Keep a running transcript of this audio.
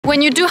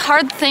When you do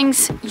hard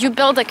things, you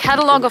build a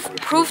catalog of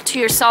proof to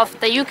yourself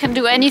that you can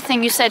do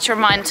anything you set your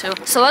mind to.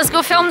 So let's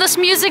go film this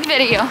music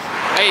video.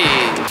 Hey!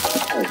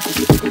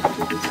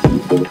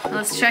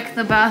 Let's check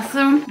the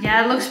bathroom.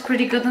 Yeah, it looks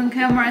pretty good on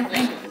camera, I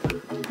think.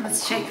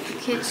 Let's check the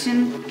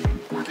kitchen.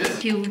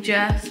 Huge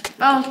ass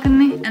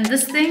balcony. And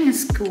this thing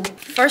is cool.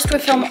 First we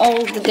film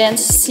all the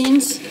dance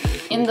scenes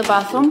in the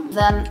bathroom.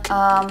 Then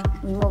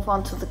we move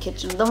on to the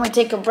kitchen. Then we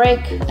take a break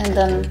and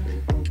then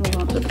move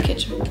on to the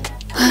kitchen.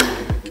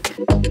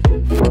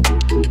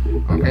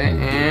 Okay,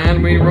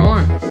 and we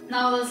rolling.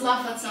 Now let's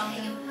laugh at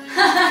something.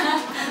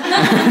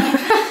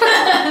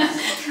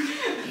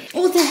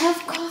 Oh, they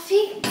have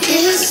coffee?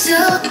 Feels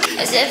so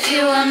as if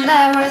you and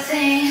I were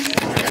thing.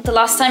 The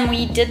last time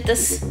we did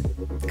this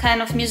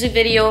kind of music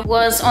video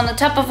was on the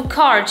top of a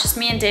car, just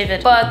me and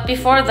David. But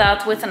before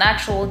that, with an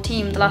actual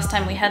team, the last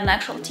time we had an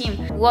actual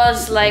team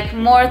was like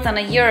more than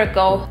a year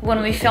ago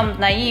when we filmed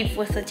Naive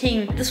with the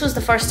team. This was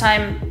the first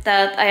time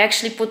that I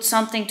actually put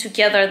something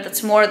together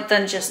that's more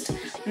than just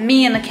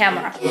me and the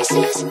camera.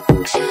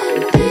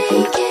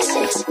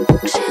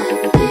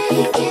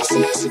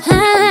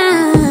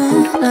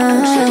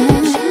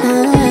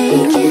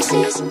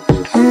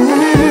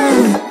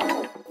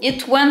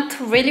 It went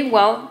really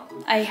well.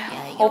 I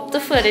hope the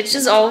footage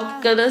is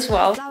all good as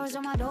well.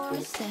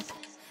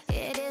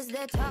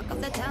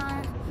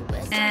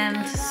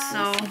 And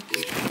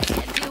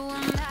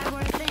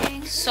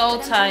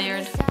so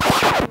tired.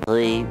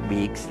 3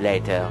 weeks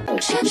later.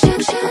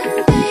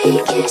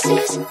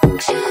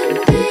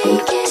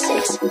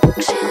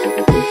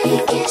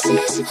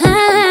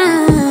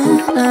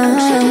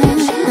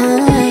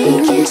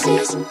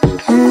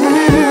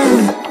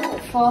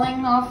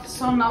 Falling off,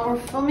 so now we're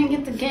filming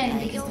it again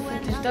because the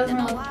footage doesn't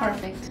look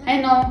perfect.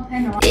 I know.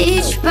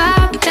 Each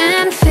pop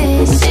and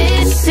face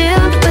is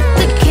sealed with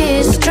the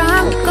kiss.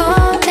 Drop,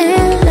 go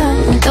in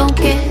love. Don't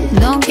get.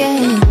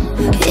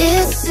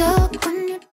 It's so